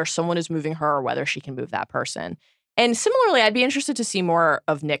and whether someone is moving her or whether she can move that person. And similarly, I'd be interested to see more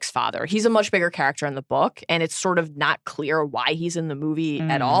of Nick's father. He's a much bigger character in the book, and it's sort of not clear why he's in the movie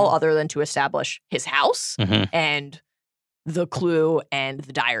at all, other than to establish his house and the clue and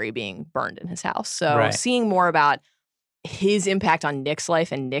the diary being burned in his house. So seeing more about his impact on Nick's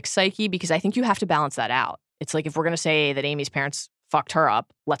life and Nick's psyche, because I think you have to balance that out. It's like if we're going to say that Amy's parents fucked her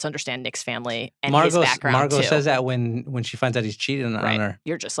up, let's understand Nick's family and his background Margot too. says that when she finds out he's cheating on her.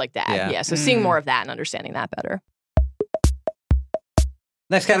 You're just like that. Yeah. So seeing more of that and understanding that better.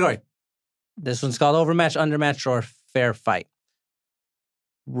 Next category. This one's called overmatch, undermatch, or fair fight.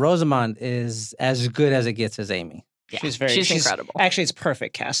 Rosamund is as good as it gets as Amy. Yeah, she's incredible. Actually, it's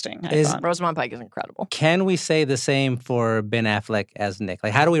perfect casting. Rosamund Pike is incredible. Can we say the same for Ben Affleck as Nick?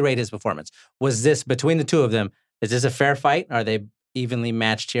 Like, how do we rate his performance? Was this, between the two of them, is this a fair fight? Are they evenly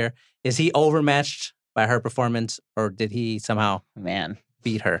matched here? Is he overmatched by her performance, or did he somehow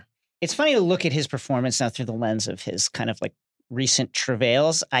beat her? It's funny to look at his performance now through the lens of his kind of like recent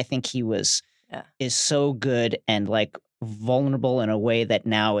travails. I think he is so good and like vulnerable in a way that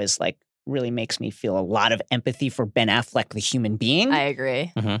now is like really makes me feel a lot of empathy for Ben Affleck, the human being. I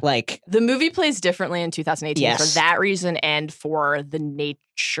agree. Like the movie plays differently in 2018 for that reason and for the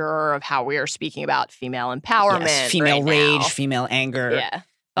nature of how we are speaking about female empowerment, female rage, now. female anger. Yeah.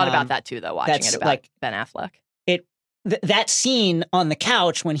 Thought about that too, though, watching it about like, Ben Affleck. That scene on the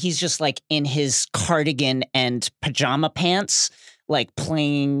couch when he's just like in his cardigan and pajama pants, like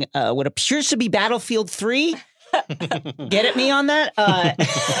playing what appears to be Battlefield 3. Get at me on that?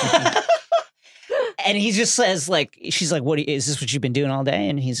 And he just says, like, she's like, is this what you've been doing all day?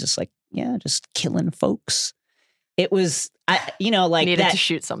 And he's just like, yeah, just killing folks. It was, like needed to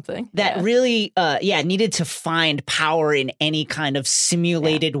shoot something. That really, needed to find power in any kind of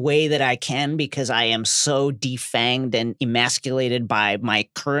simulated way that I can, because I am so defanged and emasculated by my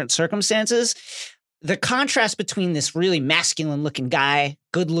current circumstances. The contrast between this really masculine looking guy,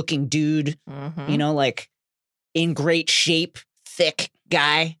 good looking dude, like in great shape, thick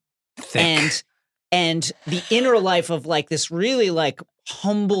guy, and the inner life of like this really like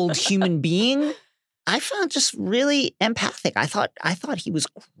humbled human being, I found just really empathic. I thought he was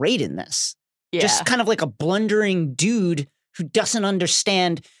great in this. Yeah. Just kind of like a blundering dude who doesn't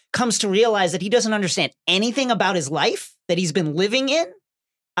understand, comes to realize that he doesn't understand anything about his life that he's been living in.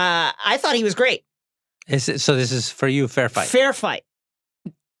 I thought he was great. So this is for you, fair fight. Fair fight.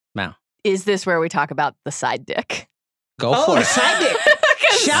 Now, is this where we talk about the side dick? Go for it. The side dick.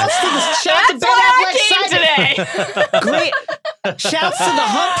 Shouts to Ben Affleck's side dick. Great. Shouts to the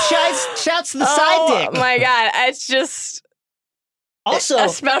hump. Shouts to the side dick. Oh my God. It's just also a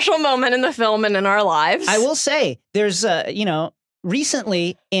special moment in the film and in our lives. I will say there's,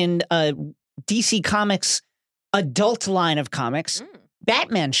 recently in DC Comics adult line of comics,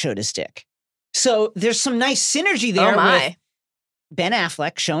 Batman showed his dick. So there's some nice synergy there with Ben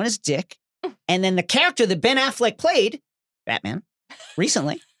Affleck showing his dick, and then the character that Ben Affleck played, Batman,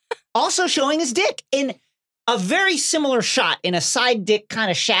 recently, also showing his dick in a very similar shot in a side dick kind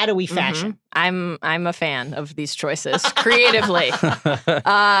of shadowy fashion. I'm a fan of these choices creatively.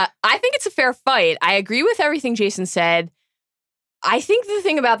 I think it's a fair fight. I agree with everything Jason said. I think the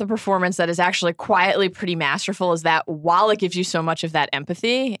thing about the performance that is actually quietly pretty masterful is that while it gives you so much of that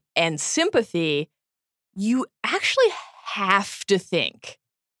empathy and sympathy, you actually have to think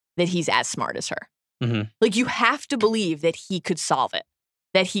that he's as smart as her. Like, you have to believe that he could solve it,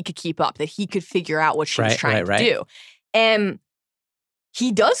 that he could keep up, that he could figure out what she was trying to do. And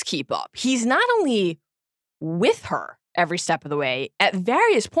he does keep up. He's not only with her every step of the way, at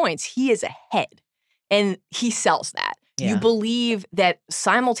various points, he is ahead. And he sells that. Yeah. You believe that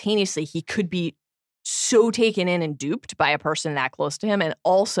simultaneously he could be so taken in and duped by a person that close to him, and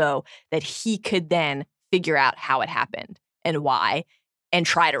also that he could then figure out how it happened and why and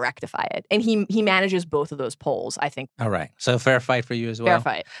try to rectify it. And he manages both of those poles, I think. All right. So fair fight for you as well.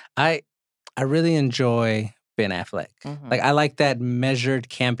 Fair fight. I really enjoy Ben Affleck. Like, I like that measured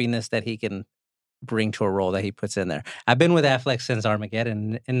campiness that he can bring to a role that he puts in there. I've been with Affleck since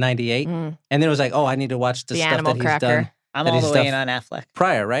Armageddon in 98. And then it was like, I need to watch the stuff that he's done. I'm all the way in on Affleck.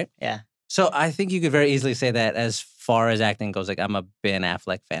 Prior, right? Yeah. So I think you could very easily say that as far as acting goes, like, I'm a Ben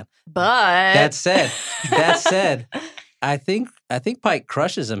Affleck fan. But that said, I think Pike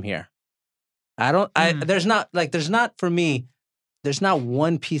crushes him here. There's not for me, there's not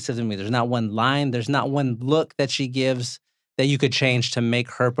one piece of the movie. There's not one line. There's not one look that she gives that you could change to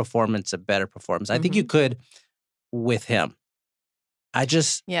make her performance a better performance. I think you could with him.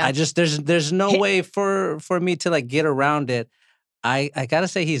 There's no way for me to like get around it. I gotta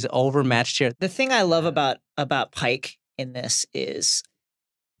say he's overmatched here. The thing I love about Pike in this is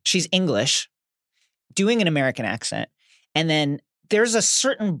she's English, doing an American accent, and then there's a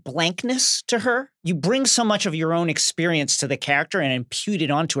certain blankness to her. You bring so much of your own experience to the character and impute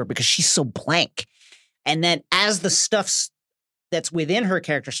it onto her because she's so blank. And then as the stuff that's within her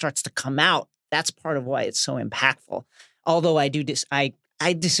character starts to come out, that's part of why it's so impactful. Although I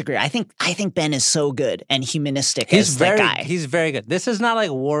disagree. I think Ben is so good and humanistic as the guy. He's very good. This is not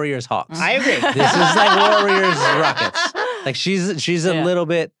like Warriors Hawks. I agree. This is like Warriors Rockets. Like she's a little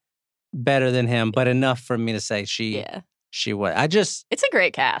bit better than him, but enough for me to say she was. It's a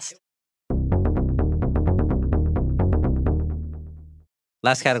great cast.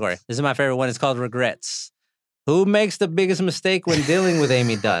 Last category. This is my favorite one. It's called regrets. Who makes the biggest mistake when dealing with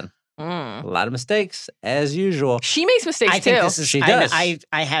Amy Dunne? A lot of mistakes, as usual. She makes mistakes too. She does.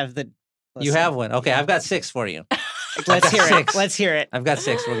 I have the. You have one. Okay, I've got 6 for you. Let's hear it. Let's hear it. I've got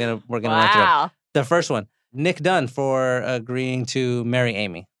 6. We're gonna run through it. The first one, Nick Dunne for agreeing to marry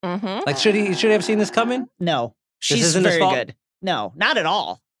Amy. Mm-hmm. Like, should he have seen this coming? No, she's very good. No, not at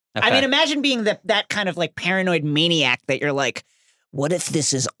all. Okay. I mean, imagine being that kind of like paranoid maniac that you're like, what if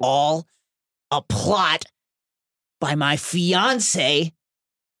this is all a plot by my fiance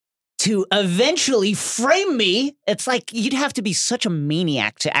to eventually frame me? It's like you'd have to be such a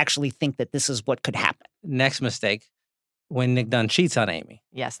maniac to actually think that this is what could happen. Next mistake, when Nick Dunne cheats on Amy.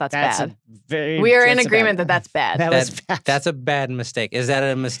 Yes, that's bad. We are in agreement that that's bad. That's a bad mistake. Is that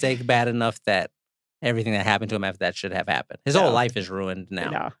a mistake bad enough that everything that happened to him after that should have happened? His whole life is ruined now.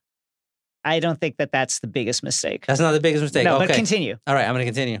 No. I don't think that that's the biggest mistake. That's not the biggest mistake. No, okay. But continue. All right, I'm going to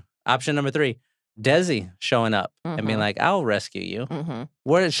continue. Option number 3, Desi showing up and being like, I'll rescue you.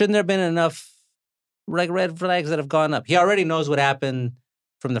 Shouldn't there have been enough like red flags that have gone up? He already knows what happened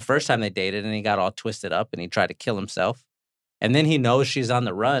from the first time they dated, and he got all twisted up and he tried to kill himself. And then he knows she's on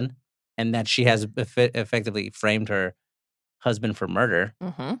the run and that she has effectively framed her husband for murder.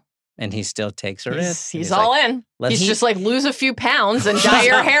 And he still takes her in. He's all like, in. He's just like, lose a few pounds and dye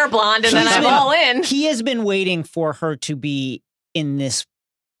your hair blonde, and then I'm all in. He has been waiting for her to be in this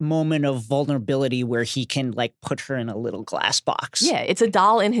moment of vulnerability where he can like put her in a little glass box. Yeah, it's a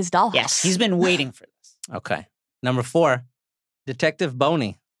doll in his dollhouse. Yes, he's been waiting for this. Okay. Number 4, Detective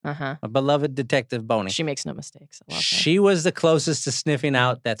Boney. My beloved Detective Boney. She makes no mistakes. I love her. She was the closest to sniffing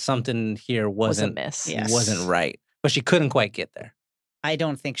out that something here wasn't right. But she couldn't quite get there. I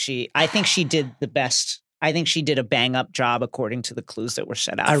think she did the best. I think she did a bang up job according to the clues that were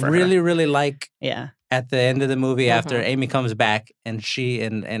set out for her. Really like at the end of the movie after Amy comes back and she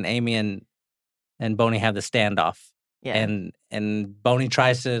and Amy and Boney have the standoff. Yeah. And Boney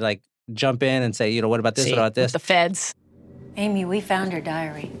tries to like jump in and say, what about this? What about this? With the feds. Amy, we found her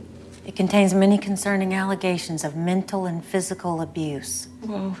diary. It contains many concerning allegations of mental and physical abuse.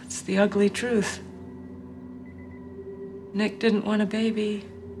 Well, it's the ugly truth. Nick didn't want a baby.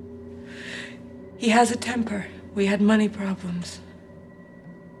 He has a temper. We had money problems.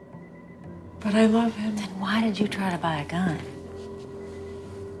 But I love him. Then why did you try to buy a gun?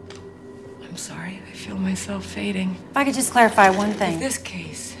 I'm sorry. I feel myself fading. If I could just clarify one thing. If this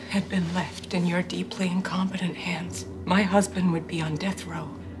case had been left in your deeply incompetent hands, my husband would be on death row,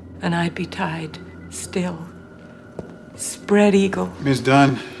 and I'd be tied, still, spread eagle. Ms.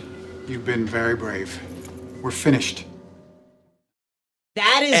 Dunne, you've been very brave. We're finished.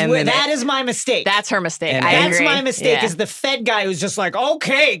 That is my mistake. That's her mistake. That's agree. my mistake. Yeah. Is the Fed guy who's just like,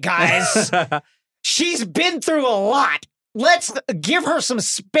 okay, guys, she's been through a lot. Let's give her some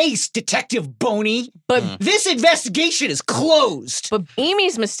space, Detective Boney. But this investigation is closed. But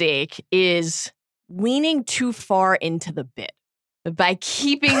Amy's mistake is leaning too far into the bit. By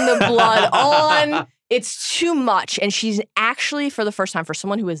keeping the blood on, it's too much. And she's actually, for the first time, for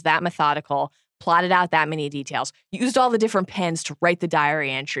someone who is that methodical, plotted out that many details, used all the different pens to write the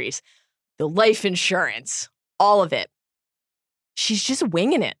diary entries, the life insurance, all of it. She's just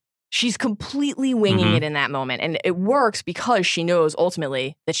winging it. She's completely winging it in that moment. And it works because she knows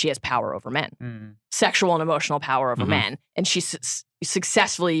ultimately that she has power over men, sexual and emotional power over men. And she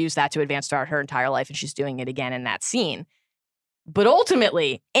successfully used that to advance throughout her entire life. And she's doing it again in that scene. But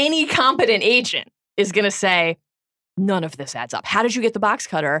ultimately, any competent agent is going to say, none of this adds up. How did you get the box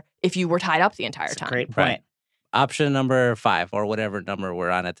cutter if you were tied up the entire time? Great point. Right. Option number 5, or whatever number we're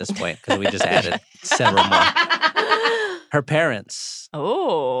on at this point, because we just added several more. Her parents.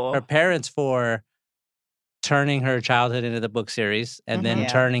 Oh. Her parents for turning her childhood into the book series and then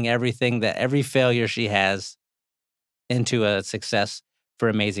turning every failure she has into a success for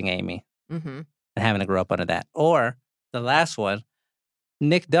Amazing Amy and having to grow up under that. Or the last one,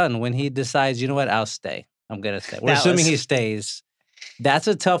 Nick Dunne, when he decides, you know what, I'll stay. I'm going to stay. We're assuming he stays. That's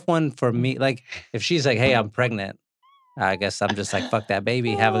a tough one for me. Like, if she's like, hey, I'm pregnant, I guess I'm just like, fuck that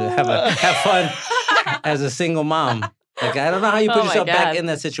baby. Have fun. as a single mom. Like, I don't know how you put Oh my yourself back God. in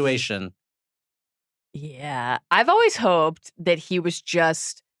that situation. Yeah. I've always hoped that he was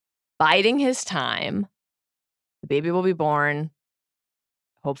just biding his time. The baby will be born,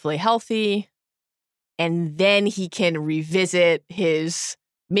 hopefully healthy. And then he can revisit his,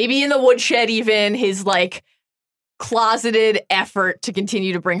 maybe in the woodshed even, his like closeted effort to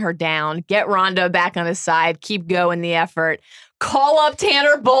continue to bring her down, get Rhonda back on his side, keep going the effort, call up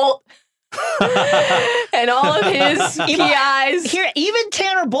Tanner Bolt and all of his PIs. Here, even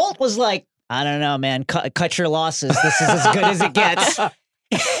Tanner Bolt was like, I don't know, man, cut your losses. This is as good as it gets.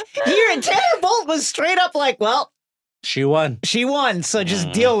 Here, and Tanner Bolt was straight up like, well, She won. so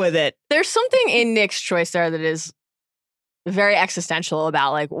just deal with it. There's something in Nick's choice there that is very existential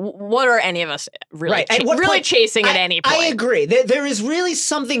about like what are any of us really Right. At what really point- chasing at any point. I agree. There is really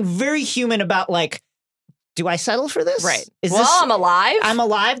something very human about like, do I settle for this? Right. Is well, this, I'm alive. I'm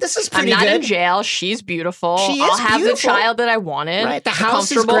alive. This is I'm pretty not good. in jail. She's beautiful. She is I'll have beautiful. the child that I wanted. Right. The a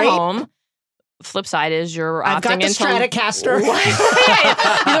house is comfortable great. home. Flip side is you're I've got opting the into Stratocaster.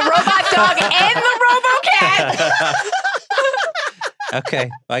 the robot dog and the RoboCat. Okay.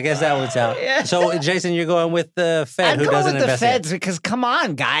 Well, I guess that one's out. Yeah. So, Jason, you're going with the Fed, I'd who go doesn't with the investigate. feds because come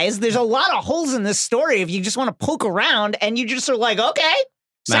on, guys. There's a lot of holes in this story if you just want to poke around and you just are like, okay,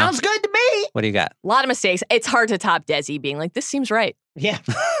 sounds good to me. What do you got? A lot of mistakes. It's hard to top Desi being like, this seems right. Yeah.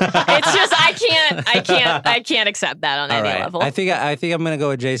 It's just I can't accept that on All any right. level. I think I'm going to go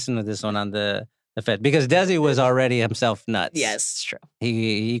with Jason with this one on the Fed because Desi was already himself nuts. Yes. It's true.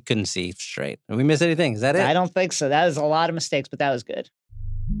 He couldn't see straight. Did we miss anything? Is that it? I don't think so. That was a lot of mistakes, but that was good.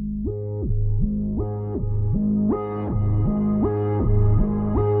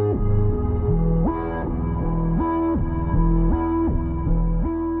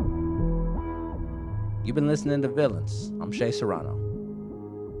 You've been listening to Villains. I'm Shea Serrano.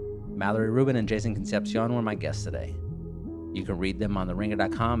 Mallory Rubin and Jason Concepcion were my guests today. You can read them on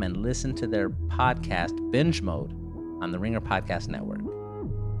TheRinger.com and listen to their podcast, Binge Mode, on the Ringer Podcast Network.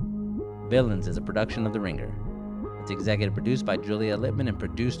 Villains is a production of The Ringer. It's executive produced by Julia Littman and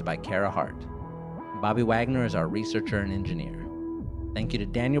produced by Kara Hart. Bobby Wagner is our researcher and engineer. Thank you to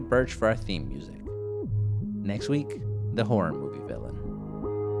Daniel Birch for our theme music. Next week, the horror movie villain.